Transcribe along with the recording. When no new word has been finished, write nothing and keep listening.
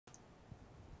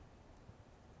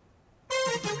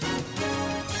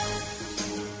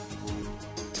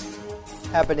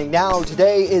Happening now,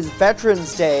 today is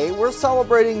Veterans Day. We're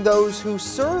celebrating those who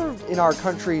served in our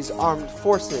country's armed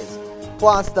forces.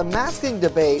 Plus, the masking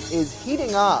debate is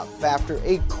heating up after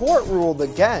a court ruled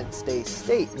against a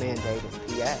state mandate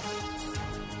in PA.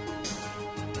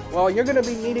 Well, you're going to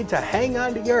be needing to hang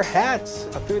on to your hats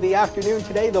through the afternoon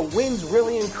today. The winds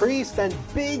really increased and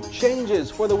big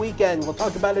changes for the weekend. We'll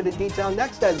talk about it in detail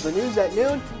next as the news at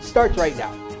noon starts right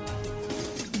now.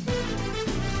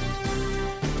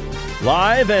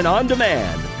 Live and on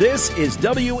demand, this is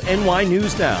WNY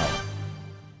News Now.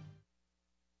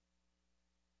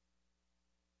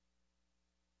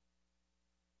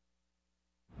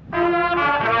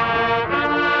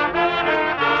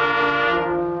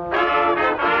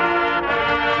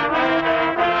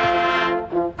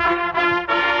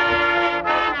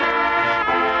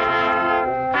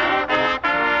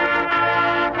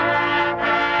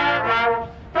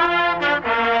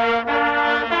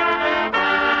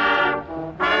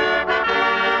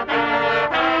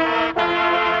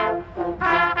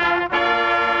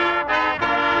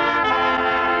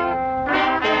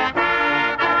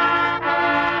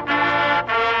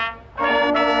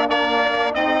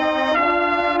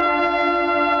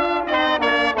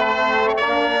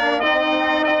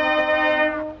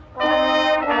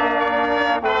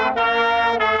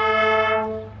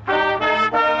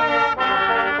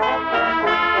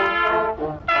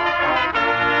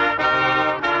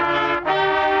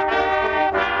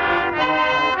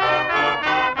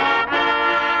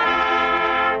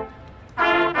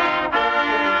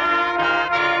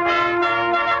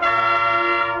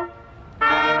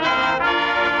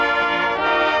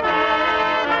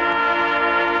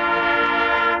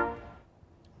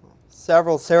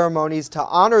 Several ceremonies to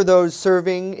honor those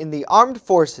serving in the armed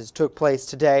forces took place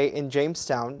today in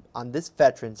Jamestown on this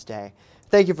Veterans Day.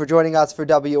 Thank you for joining us for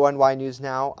WNY News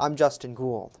Now. I'm Justin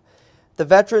Gould. The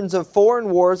veterans of foreign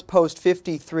wars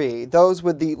post-53, those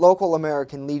with the local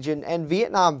American Legion and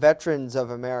Vietnam Veterans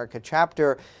of America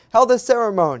chapter, held a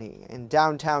ceremony in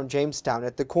downtown Jamestown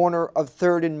at the corner of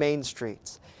 3rd and Main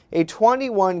Streets. A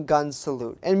 21-gun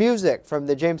salute and music from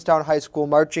the Jamestown High School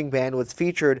Marching Band was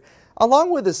featured,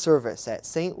 along with a service at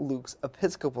St. Luke's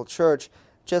Episcopal Church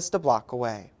just a block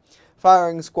away.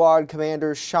 Firing Squad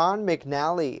Commander Sean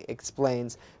McNally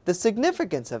explains the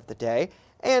significance of the day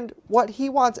and what he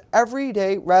wants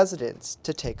everyday residents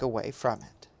to take away from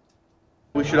it.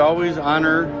 We should always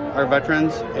honor our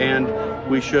veterans, and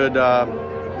we should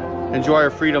enjoy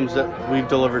our freedoms that we've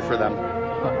delivered for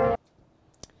them.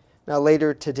 Now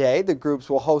later today, the groups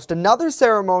will host another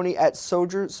ceremony at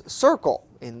Soldiers Circle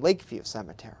in Lakeview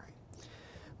Cemetery.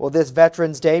 Well, this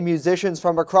Veterans Day, musicians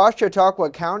from across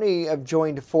Chautauqua County have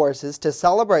joined forces to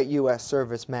celebrate U.S.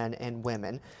 servicemen and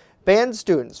women. Band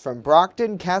students from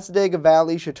Brockton, Cassadaga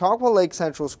Valley, Chautauqua Lake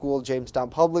Central School, Jamestown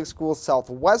Public School,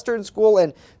 Southwestern School,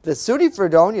 and the SUNY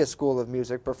Fredonia School of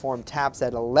Music performed taps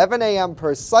at 11 a.m.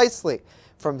 precisely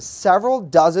from several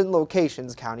dozen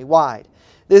locations countywide.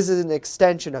 This is an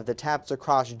extension of the taps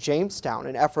across Jamestown,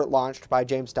 an effort launched by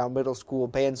Jamestown Middle School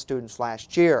band students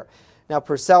last year. Now,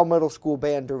 Purcell Middle School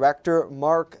Band Director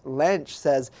Mark Lynch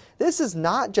says this is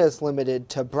not just limited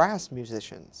to brass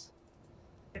musicians.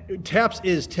 Taps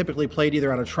is typically played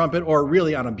either on a trumpet or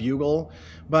really on a bugle,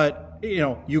 but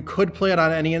you could play it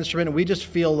on any instrument, and we just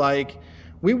feel like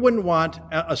we wouldn't want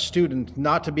a student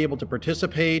not to be able to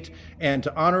participate and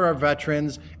to honor our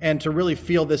veterans and to really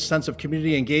feel this sense of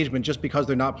community engagement just because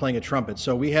they're not playing a trumpet.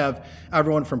 So we have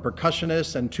everyone from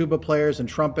percussionists and tuba players and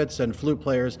trumpets and flute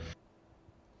players.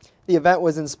 The event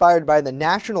was inspired by the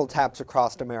National Taps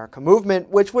Across America movement,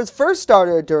 which was first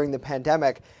started during the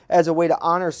pandemic as a way to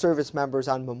honor service members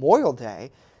on Memorial Day.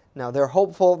 Now, they're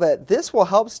hopeful that this will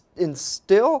help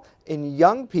instill in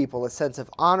young people a sense of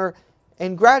honor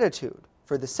and gratitude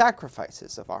for the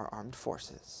sacrifices of our armed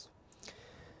forces.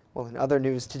 Well, in other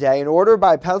news today, an order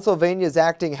by Pennsylvania's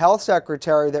acting health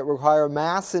secretary that require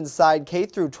masks inside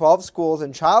K-12 schools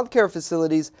and child care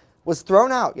facilities was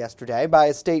thrown out yesterday by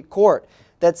a state court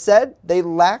that said they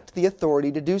lacked the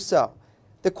authority to do so.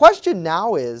 The question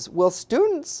now is, will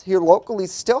students here locally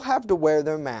still have to wear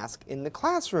their mask in the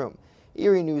classroom?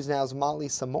 Erie News Now's Molly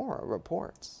Samora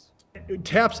reports.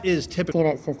 TAPS is typically seen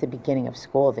it since the beginning of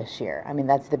school this year. I mean,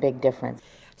 that's the big difference.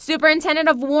 Superintendent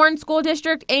of Warren School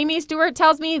District Amy Stewart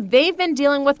tells me they've been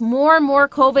dealing with more and more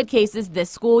COVID cases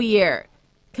this school year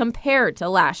compared to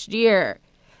last year.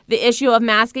 The issue of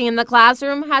masking in the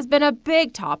classroom has been a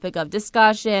big topic of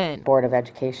discussion. The Board of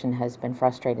Education has been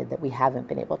frustrated that we haven't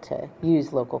been able to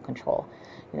use local control,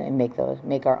 and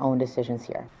make our own decisions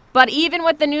here. But even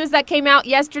with the news that came out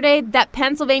yesterday, that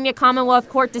Pennsylvania Commonwealth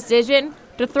Court decision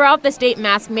to throw out the state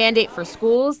mask mandate for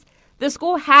schools, The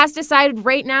school has decided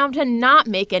right now to not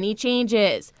make any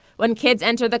changes. When kids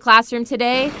enter the classroom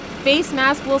today, face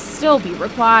masks will still be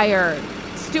required.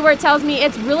 Stewart tells me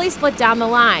it's really split down the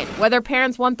line, whether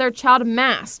parents want their child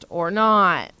masked or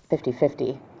not.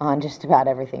 50-50 on just about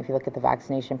everything if you look at the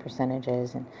vaccination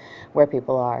percentages and where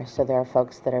people are. So there are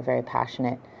folks that are very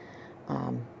passionate,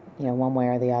 one way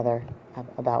or the other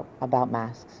about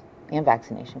masks and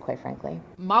vaccination, quite frankly.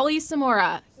 Molly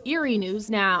Samora, Erie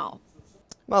News Now.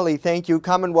 Molly, thank you.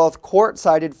 Commonwealth Court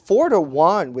sided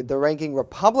 4-1 with the ranking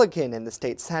Republican in the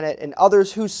state Senate and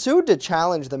others who sued to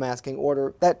challenge the masking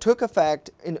order that took effect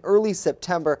in early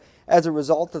September as a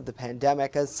result of the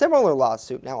pandemic. A similar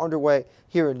lawsuit now underway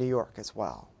here in New York as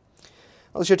well.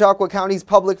 Well, Chautauqua County's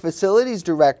Public Facilities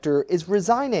Director is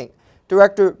resigning.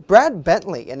 Director Brad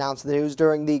Bentley announced the news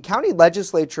during the County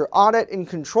Legislature Audit and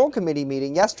Control Committee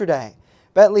meeting yesterday.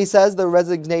 Bentley says the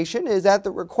resignation is at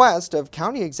the request of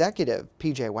County Executive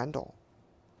P.J. Wendell.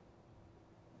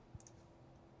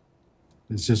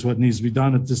 It's just what needs to be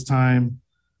done at this time,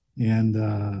 and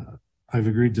I've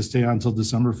agreed to stay on until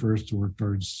December 1st to work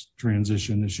towards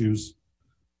transition issues.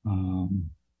 I'm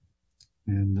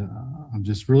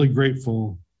just really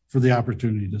grateful for the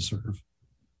opportunity to serve.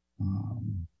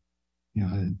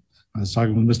 I was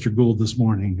talking with Mr. Gould this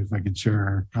morning, if I could share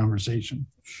our conversation.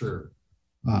 Sure.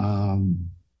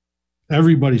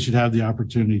 Everybody should have the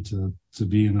opportunity to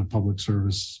be in a public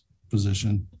service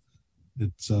position.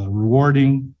 It's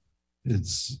rewarding,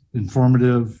 it's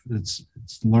informative, it's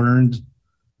learned.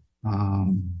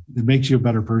 It makes you a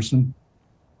better person.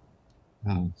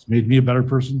 It's made me a better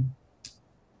person.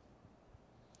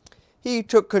 He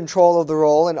took control of the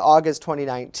role in August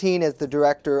 2019 as the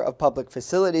Director of Public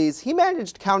Facilities. He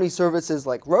managed county services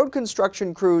like road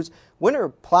construction crews, winter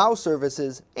plow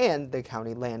services, and the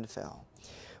county landfill.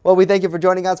 Well, we thank you for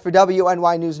joining us for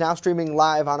WNY News Now, streaming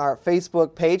live on our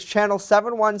Facebook page, channel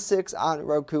 716 on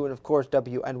Roku, and of course,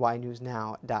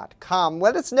 WNYNewsNow.com.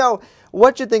 Let us know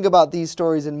what you think about these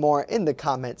stories and more in the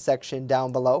comment section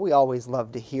down below. We always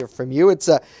love to hear from you. It's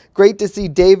great to see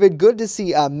David, good to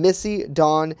see Missy,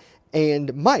 Dawn,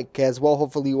 and Mike as well.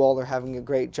 Hopefully you all are having a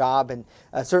great job, and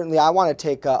certainly I want to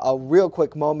take a real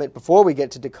quick moment before we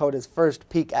get to Dakota's first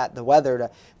peek at the weather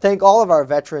to thank all of our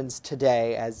veterans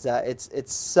today, as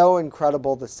it's so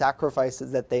incredible the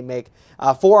sacrifices that they make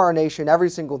for our nation every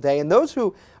single day, and those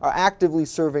who are actively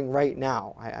serving right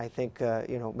now. I think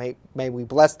may we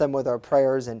bless them with our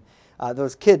prayers, and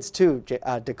those kids too,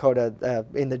 Dakota,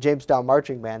 in the Jamestown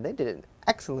marching band, they did an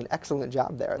excellent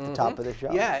job there at the top of the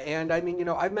show. Yeah, and I mean,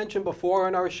 I've mentioned before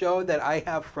on our show that I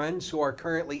have friends who are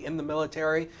currently in the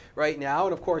military right now,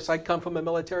 and of course I come from a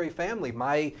military family.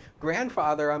 My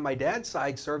grandfather on my dad's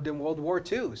side served in World War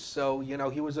II, so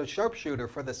he was a sharpshooter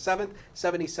for the 7th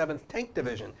 77th Tank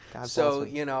Division.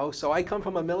 So so I come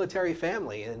from a military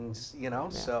family, and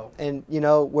so. And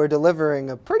we're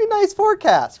delivering a pretty nice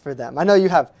forecast for them. I know you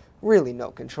have really no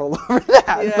control over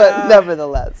that, but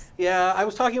nevertheless. Yeah, I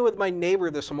was talking with my neighbor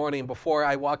this morning before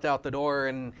I walked out the door,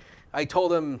 and I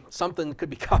told him something could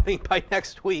be coming by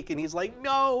next week, and he's like,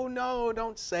 no,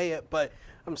 don't say it, but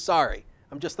I'm sorry.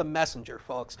 I'm just the messenger,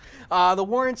 folks. The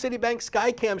Warren City Bank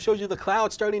Skycam shows you the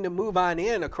clouds starting to move on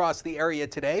in across the area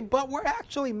today, but we're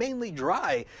actually mainly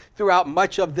dry throughout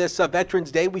much of this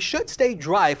Veterans Day. We should stay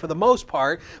dry for the most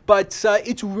part, but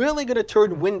it's really going to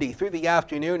turn windy through the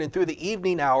afternoon and through the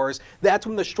evening hours. That's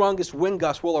when the strongest wind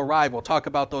gusts will arrive. We'll talk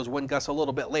about those wind gusts a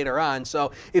little bit later on.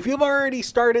 So if you've already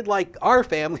started, like our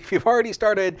family, if you've already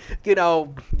started,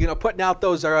 putting out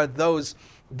those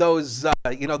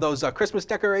Christmas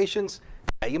decorations,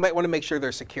 you might want to make sure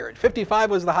they're secured.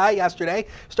 55 was the high yesterday.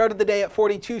 Started the day at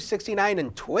 42, 69,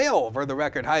 and 12 are the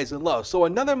record highs and lows. So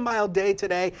another mild day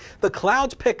today. The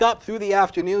clouds pick up through the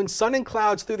afternoon. Sun and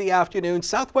clouds through the afternoon.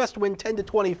 Southwest wind 10 to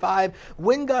 25.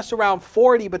 Wind gusts around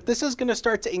 40, but this is going to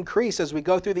start to increase as we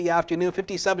go through the afternoon,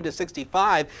 57 to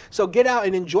 65. So get out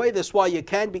and enjoy this while you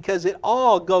can, because it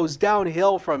all goes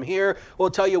downhill from here.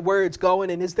 We'll tell you where it's going,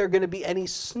 and is there going to be any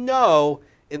snow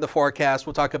in the forecast.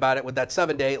 We'll talk about it with that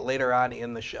 7-day later on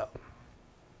in the show.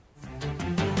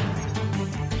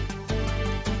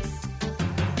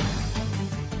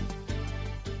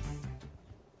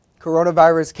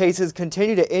 Coronavirus cases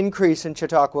continue to increase in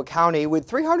Chautauqua County, with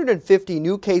 350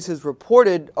 new cases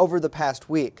reported over the past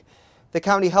week. The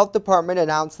County Health Department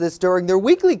announced this during their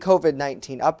weekly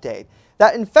COVID-19 update,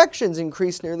 that infections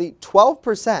increased nearly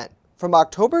 12% from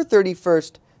October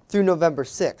 31st through November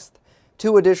 6th.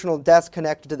 2 additional deaths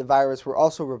connected to the virus were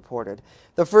also reported.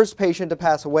 The first patient to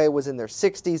pass away was in their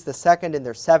 60s, the second in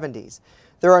their 70s.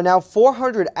 There are now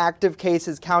 400 active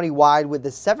cases countywide, with the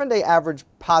 7-day average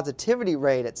positivity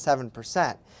rate at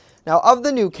 7%. Now, of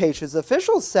the new cases,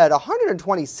 officials said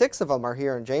 126 of them are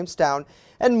here in Jamestown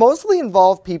and mostly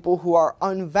involve people who are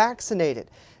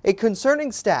unvaccinated. A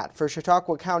concerning stat for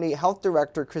Chautauqua County Health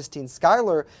Director Christine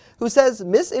Schuyler, who says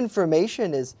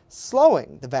misinformation is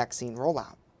slowing the vaccine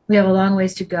rollout. We have a long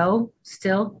ways to go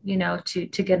still, to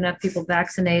get enough people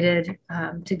vaccinated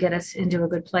to get us into a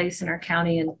good place in our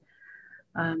county.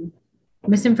 And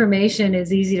misinformation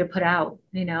is easy to put out.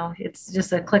 It's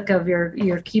just a click of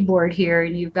your keyboard here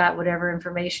and you've got whatever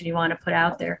information you want to put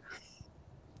out there.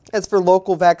 As for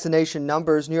local vaccination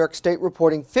numbers, New York State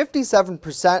reporting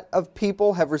 57% of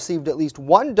people have received at least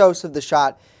one dose of the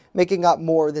shot, making up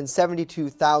more than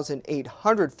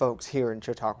 72,800 folks here in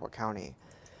Chautauqua County.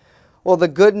 Well, the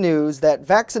good news that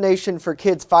vaccination for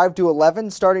kids 5 to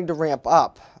 11 starting to ramp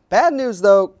up. Bad news,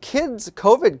 though, kids'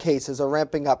 COVID cases are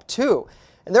ramping up too.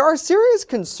 And there are serious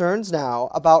concerns now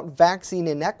about vaccine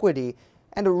inequity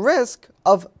and a risk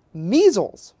of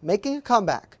measles making a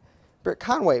comeback. Britt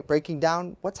Conway breaking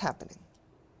down what's happening.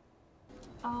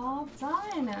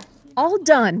 All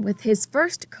done with his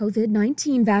first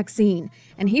COVID-19 vaccine.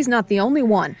 And he's not the only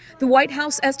one. The White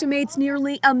House estimates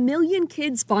nearly 1 million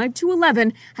kids 5 to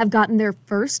 11 have gotten their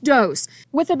first dose.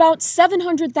 With about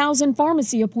 700,000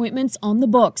 pharmacy appointments on the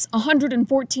books,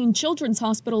 114 children's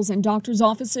hospitals and doctors'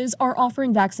 offices are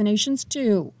offering vaccinations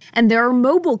too. And there are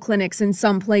mobile clinics in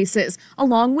some places,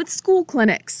 along with school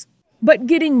clinics. But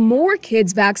getting more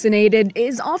kids vaccinated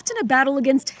is often a battle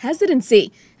against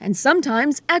hesitancy and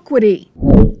sometimes equity.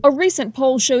 A recent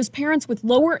poll shows parents with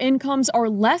lower incomes are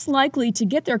less likely to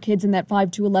get their kids in that 5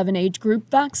 to 11 age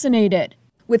group vaccinated,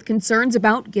 with concerns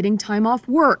about getting time off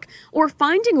work or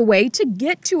finding a way to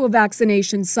get to a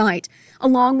vaccination site,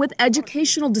 along with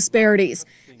educational disparities.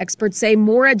 Experts say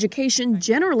more education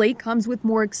generally comes with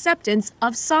more acceptance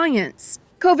of science.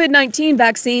 COVID-19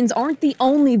 vaccines aren't the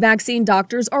only vaccine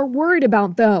doctors are worried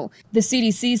about, though. The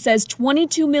CDC says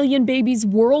 22 million babies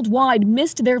worldwide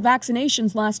missed their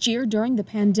vaccinations last year during the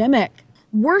pandemic,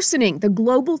 worsening the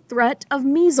global threat of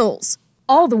measles.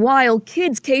 All the while,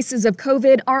 kids' cases of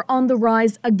COVID are on the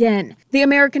rise again. The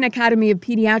American Academy of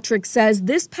Pediatrics says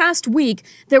this past week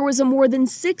there was a more than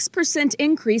 6%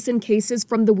 increase in cases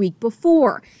from the week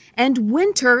before, and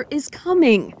winter is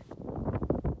coming.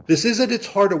 This is at its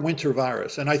heart a winter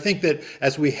virus, and I think that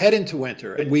as we head into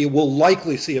winter, we will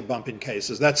likely see a bump in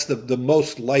cases. That's the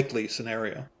most likely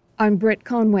scenario. I'm Britt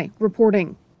Conway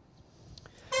reporting.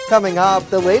 Coming up,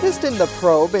 the latest in the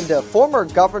probe into former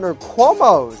Governor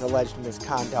Cuomo's alleged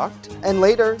misconduct. And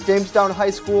later, Jamestown High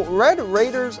School Red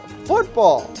Raiders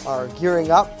football are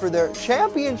gearing up for their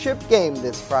championship game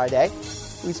this Friday.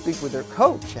 We speak with their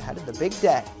coach ahead of the big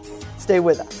day. Stay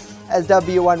with us as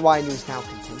WNY News Now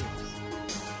continues.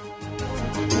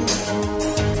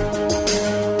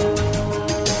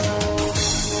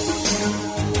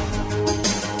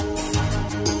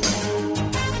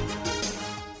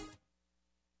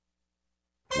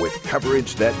 With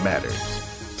coverage that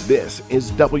matters, this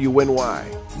is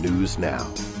WNY News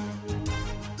Now.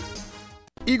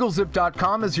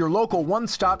 EagleZip.com is your local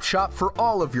one-stop shop for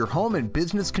all of your home and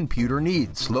business computer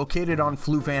needs. Located on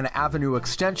Fluvan Avenue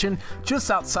Extension,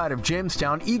 just outside of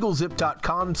Jamestown,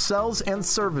 EagleZip.com sells and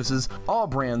services all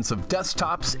brands of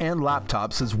desktops and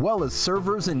laptops, as well as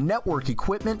servers and network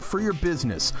equipment for your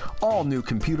business. All new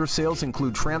computer sales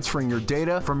include transferring your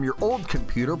data from your old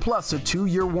computer plus a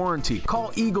 2-year warranty.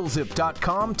 Call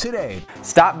EagleZip.com today.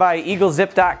 Stop by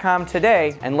EagleZip.com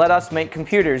today and let us make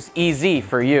computers easy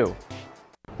for you.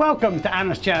 Welcome to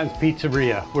Honest John's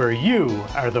Pizzeria, where you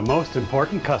are the most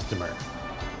important customer.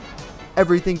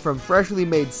 Everything from freshly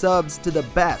made subs to the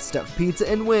best of pizza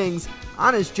and wings,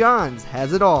 Honest John's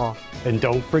has it all. And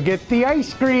don't forget the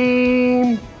ice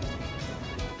cream!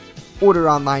 Order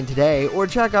online today or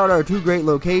check out our 2 great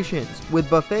locations with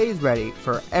buffets ready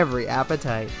for every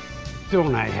appetite.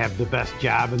 Don't I have the best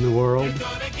job in the world?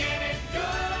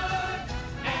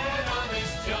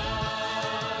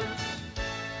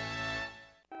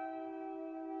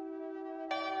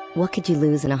 What could you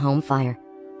lose in a home fire?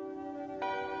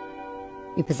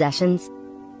 Your possessions?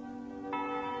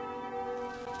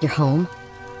 Your home?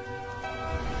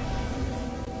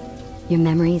 Your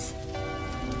memories?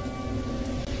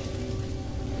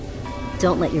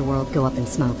 Don't let your world go up in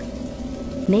smoke.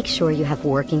 Make sure you have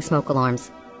working smoke alarms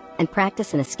and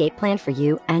practice an escape plan for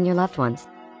you and your loved ones,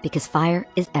 because fire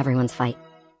is everyone's fight.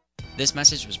 This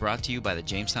message was brought to you by the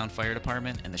Jamestown Fire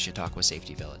Department and the Chautauqua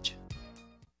Safety Village.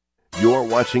 You're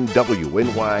watching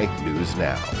WNY News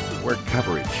Now, where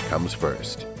coverage comes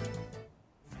first.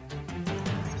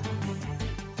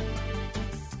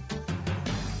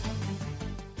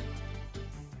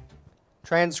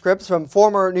 Transcripts from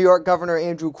former New York Governor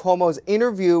Andrew Cuomo's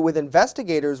interview with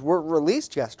investigators were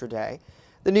released yesterday.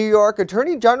 The New York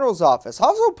Attorney General's office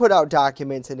also put out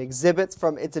documents and exhibits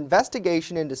from its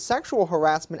investigation into sexual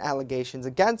harassment allegations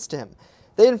against him.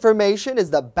 The information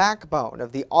is the backbone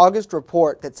of the August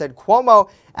report that said Cuomo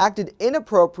acted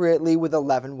inappropriately with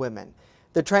 11 women.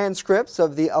 The transcripts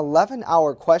of the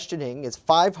 11-hour questioning is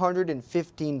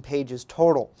 515 pages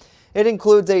total. It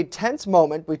includes a tense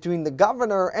moment between the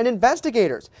governor and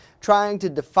investigators trying to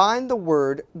define the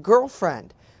word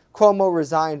girlfriend. Cuomo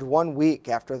resigned 1 week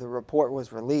after the report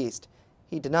was released.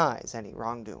 He denies any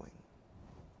wrongdoing.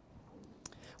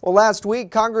 Well, last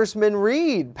week, Congress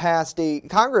passed a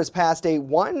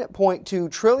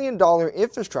 $1.2 trillion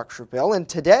infrastructure bill, and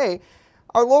today,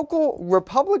 our local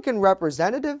Republican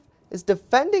representative is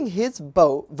defending his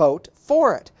vote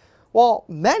for it, while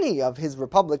many of his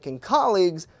Republican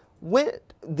colleagues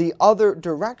went the other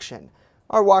direction.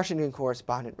 Our Washington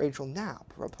correspondent Rachel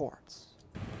Knapp reports.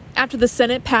 After the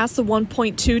Senate passed the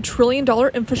 $1.2 trillion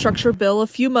infrastructure bill a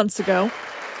few months ago,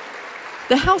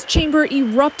 the House chamber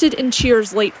erupted in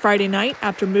cheers late Friday night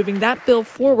after moving that bill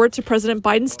forward to President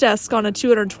Biden's desk on a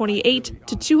 228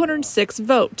 to 206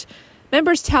 vote.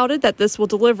 Members touted that this will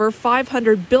deliver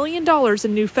 $500 billion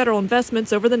in new federal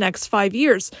investments over the next 5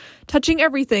 years, touching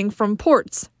everything from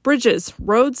ports, bridges,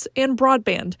 roads, and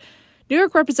broadband. New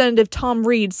York Representative Tom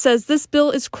Reed says this bill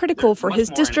is critical for his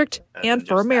district and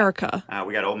for America.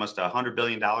 We got almost $100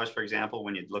 billion, for example,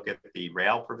 when you look at the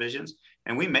rail provisions,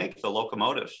 and we make the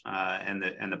locomotives and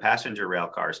the passenger rail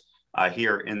cars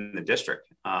here in the district.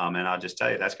 And I'll just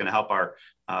tell you, that's going to help our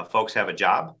folks have a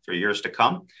job for years to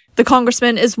come. The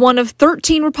congressman is one of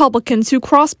 13 Republicans who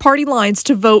crossed party lines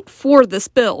to vote for this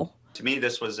bill. To me,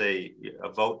 this was a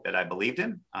vote that I believed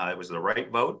in. It was the right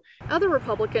vote. Other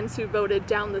Republicans who voted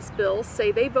down this bill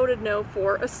say they voted no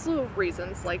for a slew of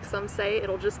reasons, like some say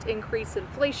it'll just increase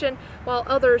inflation, while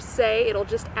others say it'll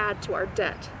just add to our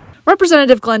debt.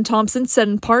 Representative Glenn Thompson said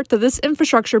in part that this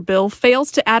infrastructure bill fails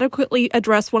to adequately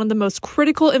address one of the most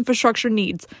critical infrastructure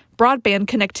needs, broadband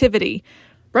connectivity.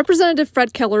 Representative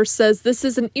Fred Keller says this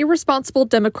is an irresponsible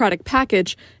Democratic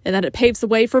package and that it paves the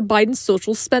way for Biden's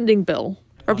social spending bill.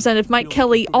 Representative Mike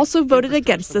Kelly also voted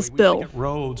against this bill.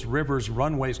 Roads, rivers,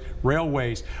 runways,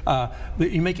 railways,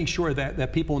 making sure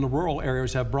that people in the rural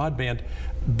areas have broadband.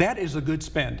 That is a good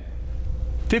spend.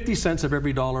 50 cents of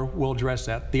every dollar will address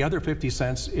that. The other 50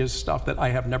 cents is stuff that I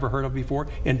have never heard of before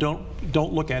and don't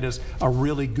look at as a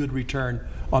really good return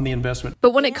on the investment.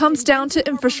 But when it comes down to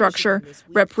infrastructure,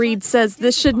 Rep. Reed says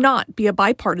this should not be a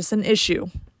bipartisan issue.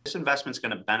 This investment is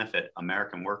going to benefit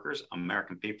American workers,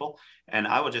 American people. And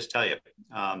I will just tell you,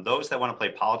 those that want to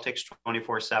play politics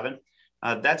 24/7,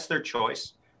 that's their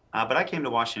choice. But I came to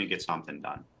Washington to get something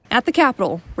done. At the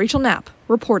Capitol, Rachel Knapp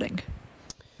reporting.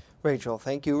 Rachel,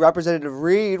 thank you. Representative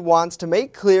Reed wants to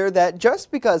make clear that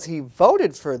just because he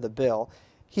voted for the bill,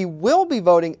 he will be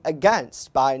voting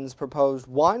against Biden's proposed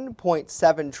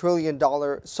 $1.7 trillion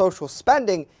social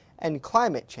spending and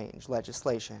climate change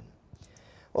legislation.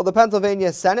 Well, the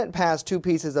Pennsylvania Senate passed 2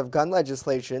 pieces of gun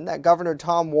legislation that Governor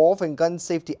Tom Wolf and gun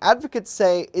safety advocates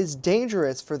say is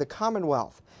dangerous for the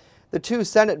Commonwealth. The 2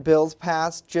 Senate bills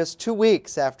passed just 2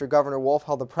 weeks after Governor Wolf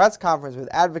held a press conference with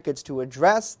advocates to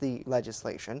address the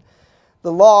legislation.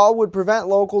 The law would prevent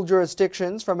local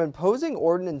jurisdictions from imposing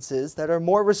ordinances that are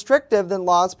more restrictive than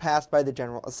laws passed by the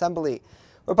General Assembly.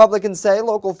 Republicans say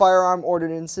local firearm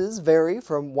ordinances vary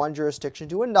from one jurisdiction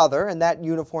to another and that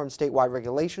uniform statewide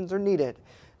regulations are needed.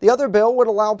 The other bill would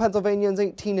allow Pennsylvanians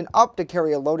 18 and up to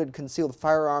carry a loaded concealed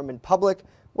firearm in public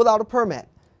without a permit.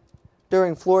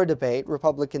 During floor debate,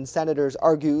 Republican senators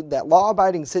argued that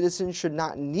law-abiding citizens should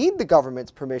not need the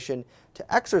government's permission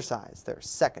to exercise their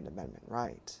Second Amendment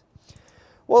right.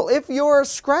 Well, if you're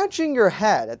scratching your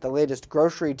head at the latest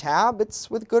grocery tab, it's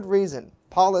with good reason.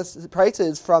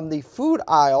 Prices from the food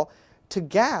aisle to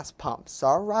gas pumps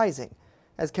are rising.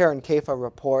 As Karen Kafa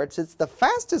reports, it's the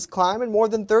fastest climb in more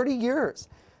than 30 years.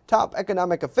 Top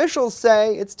economic officials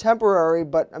say it's temporary,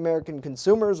 but American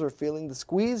consumers are feeling the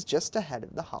squeeze just ahead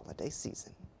of the holiday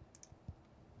season.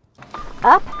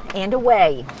 Up and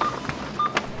away.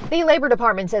 The Labor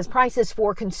Department says prices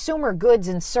for consumer goods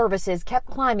and services kept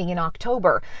climbing in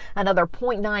October, another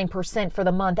 0.9% for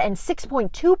the month and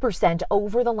 6.2%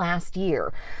 over the last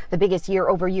year, the biggest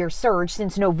year-over-year surge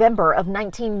since November of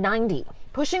 1990.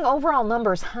 pushing overall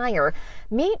numbers higher.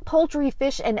 Meat, poultry,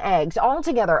 fish, and eggs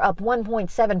altogether up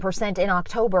 1.7% in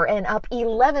October and up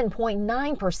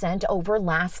 11.9% over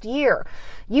last year.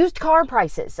 Used car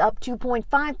prices up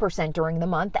 2.5% during the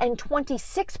month and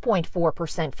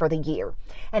 26.4% for the year.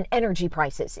 And energy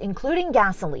prices, including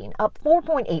gasoline, up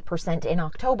 4.8% in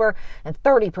October and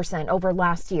 30% over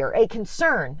last year, a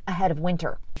concern ahead of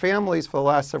winter. Families for the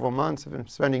last several months have been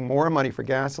spending more money for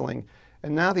gasoline,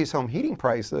 and now these home heating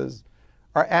prices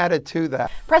are added to that.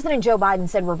 President Joe Biden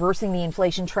said reversing the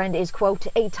inflation trend is, quote,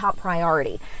 a top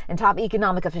priority. And top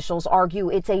economic officials argue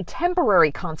it's a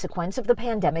temporary consequence of the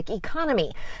pandemic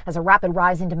economy, as a rapid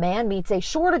rise in demand meets a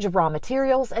shortage of raw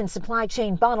materials and supply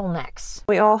chain bottlenecks.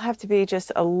 We all have to be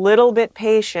just a little bit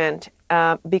patient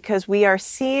because we are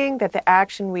seeing that the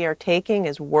action we are taking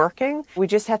is working. We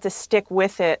just have to stick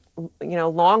with it,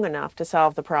 long enough to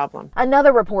solve the problem.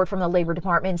 Another report from the Labor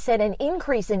Department said an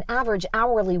increase in average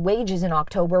hourly wages in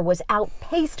October was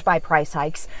outpaced by price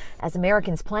hikes as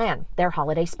Americans plan their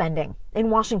holiday spending. In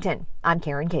Washington, I'm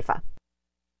Karen Kafa.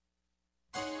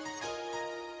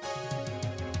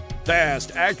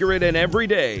 Fast, accurate, and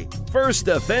everyday. First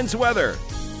Defense Weather.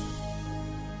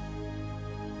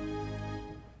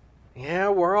 Yeah,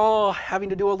 we're all having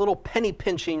to do a little penny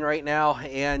pinching right now,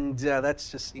 and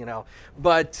that's just,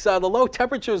 But the low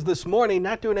temperatures this morning,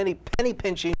 not doing any penny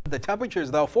pinching. The temperatures,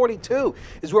 though, 42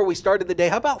 is where we started the day.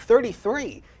 How about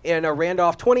 33 in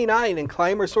Randolph, 29 in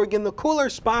Clymer? So again, the cooler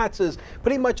spots is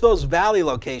pretty much those valley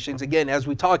locations. Again, as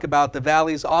we talk about, the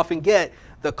valleys often get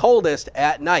the coldest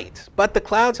at night. But the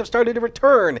clouds have started to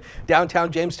return.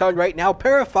 Downtown Jamestown right now,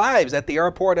 pair of fives at the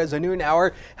airport as a noon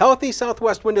hour. Healthy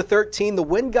southwest wind to 13, the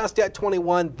wind gust at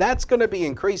 21. That's going to be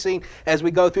increasing as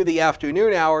we go through the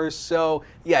afternoon hours. So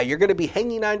yeah, you're going to be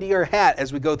hanging onto your hat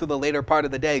as we go through the later part of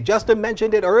the day. Justin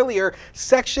mentioned it earlier,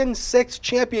 Section 6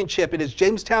 championship. It is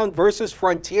Jamestown versus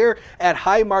Frontier at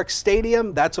Highmark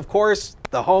Stadium. That's, of course,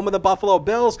 the home of the Buffalo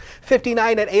Bills.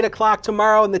 59 at 8 o'clock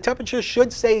tomorrow, and the temperature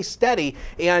should stay steady.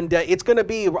 And it's going to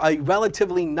be a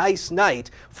relatively nice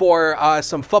night for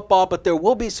some football, but there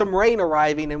will be some rain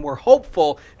arriving, and we're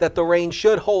hopeful that the rain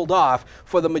should hold off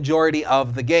for the majority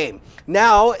of the game.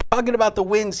 Now, talking about the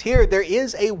winds here, there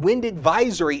is a wind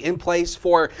advisory in place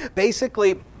for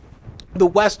basically the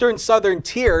western southern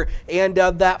tier and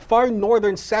that far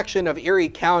northern section of Erie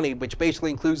County, which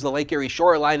basically includes the Lake Erie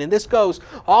shoreline. And this goes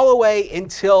all the way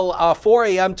until 4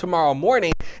 a.m. tomorrow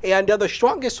morning. And the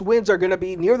strongest winds are going to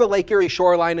be near the Lake Erie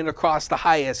shoreline and across the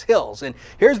highest hills. And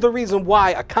here's the reason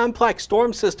why. A complex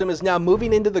storm system is now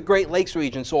moving into the Great Lakes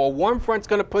region. So a warm front's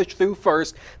going to push through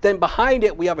first. Then behind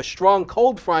it, we have a strong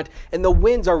cold front, and the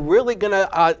winds are really going to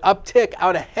uptick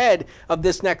out ahead of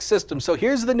this next system. So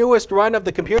here's the newest run of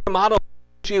the computer model.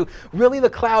 Really the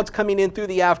clouds coming in through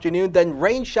the afternoon, then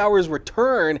rain showers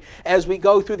return as we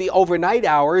go through the overnight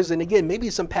hours, and again maybe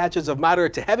some patches of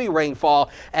moderate to heavy rainfall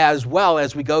as well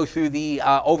as we go through the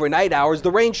overnight hours.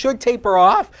 The rain should taper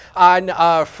off on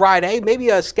Friday, maybe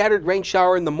a scattered rain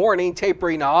shower in the morning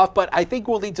tapering off, but I think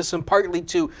will lead to some partly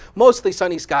to mostly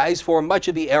sunny skies for much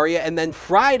of the area. And then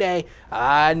Friday,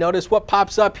 notice what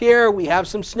pops up here. We have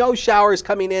some snow showers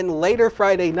coming in later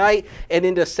Friday night and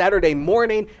into Saturday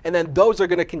morning, and then those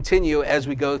are going to continue as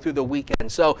we go through the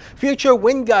weekend. So future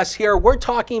wind gusts here, we're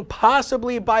talking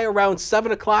possibly by around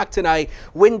 7 o'clock tonight,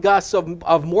 wind gusts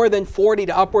of more than 40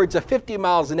 to upwards of 50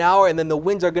 miles an hour, and then the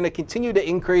winds are going to continue to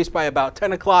increase by about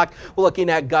 10 o'clock. We're looking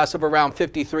at gusts of around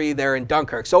 53 there in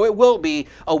Dunkirk. So it will be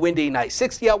a windy night.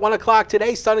 60 at 1 o'clock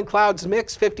today, sun and clouds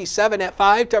mix, 57 at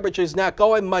 5. Temperatures not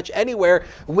going much anywhere.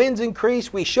 Winds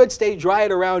increase. We should stay dry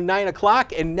at around 9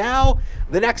 o'clock. And now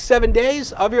the next 7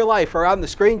 days of your life are on the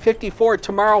screen. 54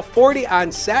 tomorrow, 40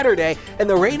 on Saturday, and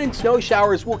the rain and snow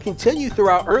showers will continue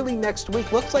throughout early next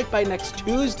week. Looks like by next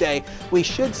Tuesday we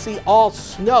should see all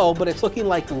snow, but it's looking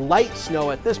like light snow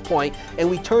at this point, and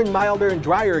we turn milder and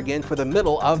drier again for the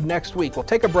middle of next week. We'll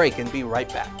take a break and be right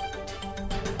back.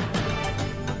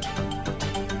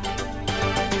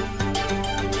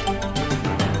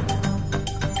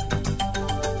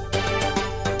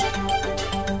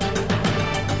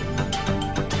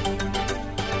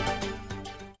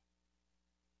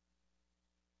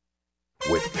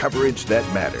 With coverage that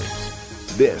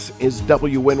matters. This is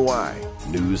WNY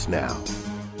News Now.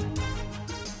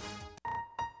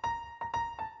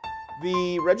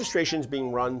 The registration is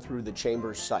being run through the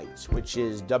Chamber's sites, which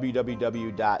is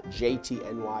www.jtny.com.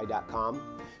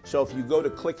 So if you go to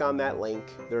click on that link,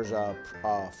 there's a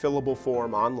fillable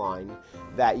form online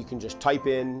that you can just type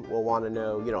in. We'll want to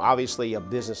know, obviously a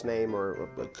business name or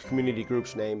a community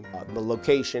group's name, the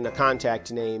location, a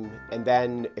contact name, and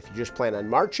then if you just plan on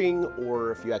marching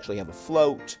or if you actually have a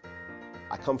float,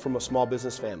 I come from a small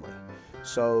business family.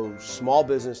 So small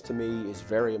business to me is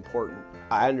very important.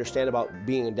 I understand about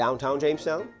being in downtown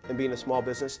Jamestown and being a small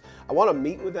business. I want to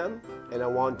meet with them and I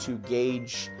want to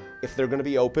gauge if they're going to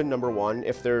be open, number one.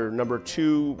 If they're number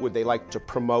two, would they like to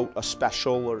promote a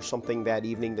special or something that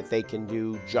evening that they can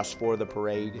do just for the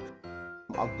parade?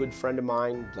 A good friend of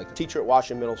mine, like a teacher at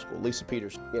Washington Middle School, Lisa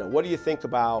Peters. What do you think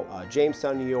about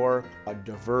Jamestown, New York, a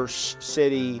diverse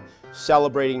city,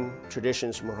 celebrating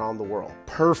traditions from around the world?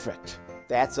 Perfect.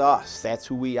 That's us. That's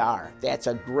who we are. That's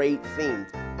a great theme.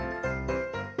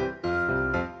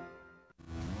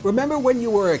 Remember when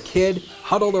you were a kid,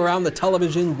 huddled around the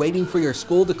television waiting for your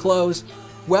school to close?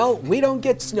 Well, we don't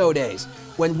get snow days.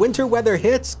 When winter weather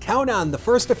hits, count on the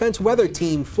First Defense Weather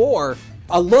Team for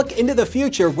a look into the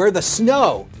future where the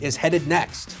snow is headed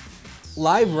next.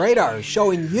 Live radar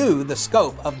showing you the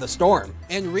scope of the storm,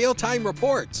 and real-time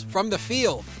reports from the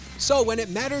field. So when it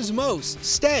matters most,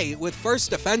 stay with First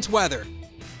Defense Weather.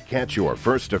 Catch your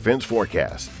First Defense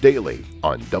forecast daily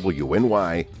on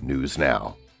WNY News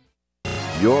Now.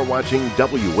 You're watching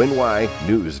WNY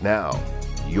News Now,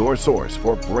 your source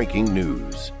for breaking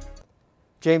news.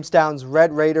 Jamestown's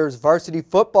Red Raiders varsity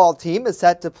football team is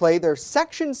set to play their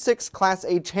Section 6 Class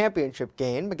A championship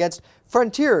game against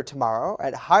Frontier tomorrow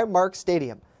at Highmark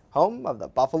Stadium, home of the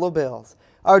Buffalo Bills.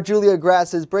 Our Julia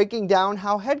Grass is breaking down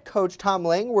how head coach Tom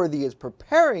Langworthy is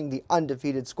preparing the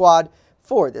undefeated squad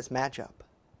for this matchup.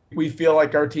 We feel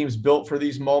like our team's built for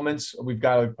these moments. We've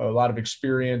got a lot of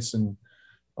experience and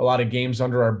a lot of games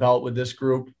under our belt with this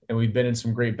group, and we've been in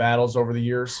some great battles over the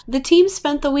years. The team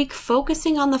spent the week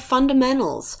focusing on the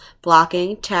fundamentals,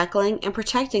 blocking, tackling, and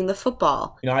protecting the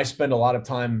football. I spend a lot of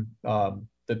time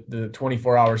the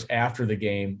 24 hours after the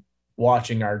game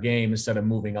watching our game instead of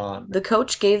moving on. The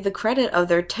coach gave the credit of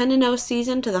their 10-0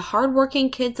 season to the hardworking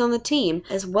kids on the team,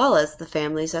 as well as the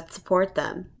families that support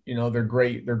them. They're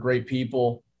great. They're great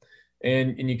people,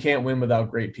 and you can't win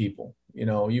without great people.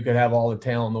 You could have all the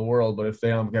talent in the world, but if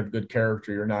they don't have good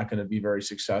character, you're not going to be very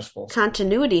successful.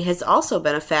 Continuity has also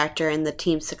been a factor in the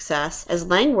team's success, as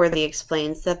Langworthy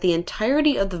explains that the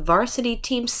entirety of the varsity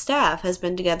team staff has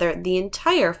been together the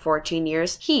entire 14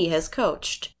 years he has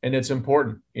coached. And it's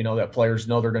important, that players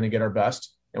know they're going to get our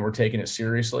best, and we're taking it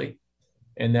seriously,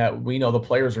 and that we know the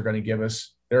players are going to give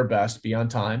us their best, be on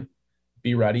time,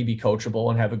 be ready, be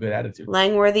coachable, and have a good attitude.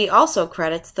 Langworthy also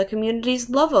credits the community's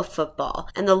love of football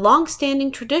and the long-standing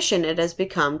tradition it has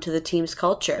become to the team's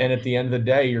culture. And at the end of the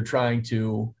day, you're trying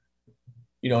to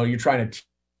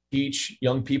teach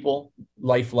young people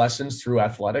life lessons through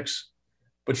athletics,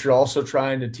 but you're also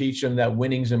trying to teach them that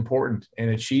winning's important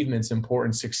and achievement's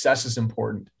important, success is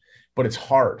important, but it's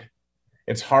hard.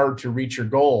 It's hard to reach your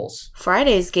goals.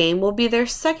 Friday's game will be their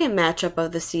second matchup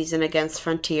of the season against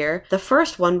Frontier, the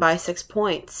first won by 6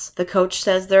 points. The coach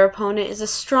says their opponent is a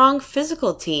strong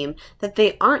physical team that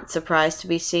they aren't surprised to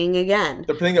be seeing again.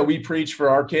 The thing that we preach for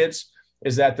our kids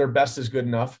is that their best is good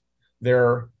enough.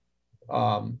 They're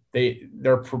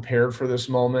prepared for this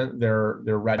moment. They're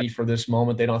ready for this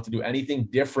moment. They don't have to do anything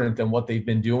different than what they've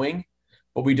been doing.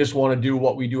 But we just want to do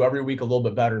what we do every week a little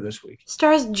bit better this week.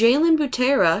 Stars Jalen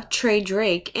Butera, Trey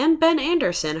Drake, and Ben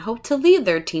Anderson hope to lead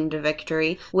their team to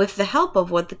victory with the help of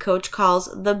what the coach calls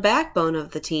the backbone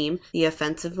of the team, the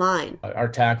offensive line. Our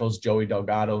tackles, Joey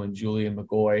Delgado and Julian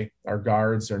McGoy. Our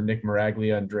guards are Nick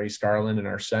Maraglia and Dre Scarland, and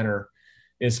our center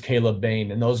is Caleb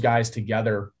Bain. And those guys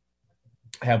together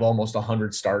have almost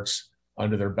 100 starts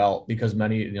under their belt because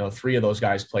 3 of those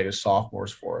guys played as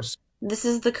sophomores for us. This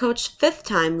is the coach's 5th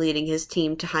time leading his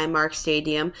team to Highmark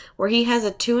Stadium, where he has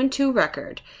a 2-2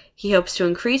 record. He hopes to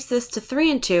increase this to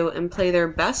 3-2 and play their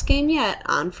best game yet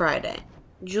on Friday.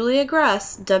 Julia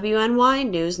Gress, WNY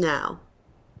News Now.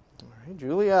 All right,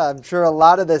 Julia, I'm sure a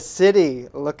lot of the city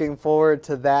looking forward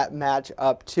to that match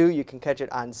up too. You can catch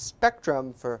it on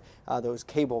Spectrum for those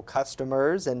cable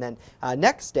customers, and then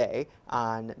next day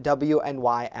on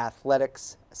WNY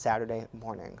Athletics Saturday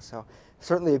morning. So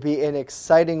certainly it'd be an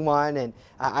exciting one, and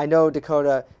I know,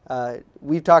 Dakota,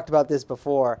 we've talked about this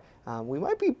before. We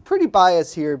might be pretty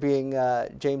biased here being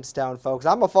Jamestown folks.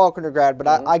 I'm a Falconer grad, but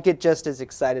I get just as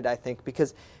excited, I think,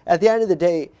 because at the end of the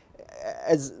day,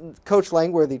 as Coach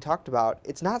Langworthy talked about,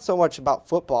 it's not so much about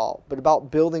football, but about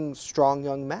building strong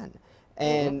young men.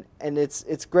 And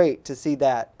it's great to see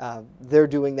that they're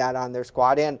doing that on their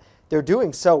squad, and they're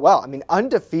doing so well. I mean,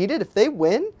 undefeated, if they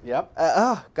win, yep.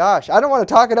 Oh gosh, I don't want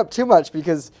to talk it up too much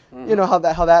because you know how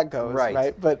that goes,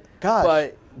 right? But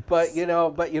gosh. But you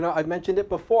know, I've mentioned it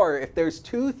before. If there's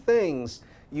 2 things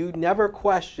you never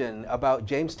question about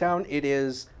Jamestown, it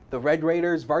is the Red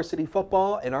Raiders varsity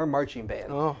football and our marching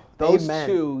band. Oh, those amen.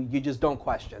 two, you just don't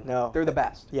question. No. They're the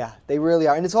best. Yeah, they really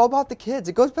are. And it's all about the kids.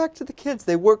 It goes back to the kids.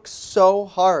 They work so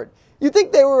hard. You'd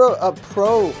think they were a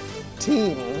pro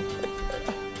team.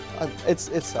 It's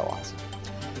so awesome.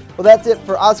 Well, that's it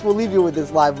for us. We'll leave you with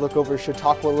this live look over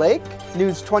Chautauqua Lake.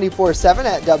 News 24/7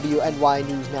 at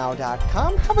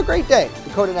WNYNewsNow.com. Have a great day.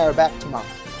 Dakota and I are back tomorrow.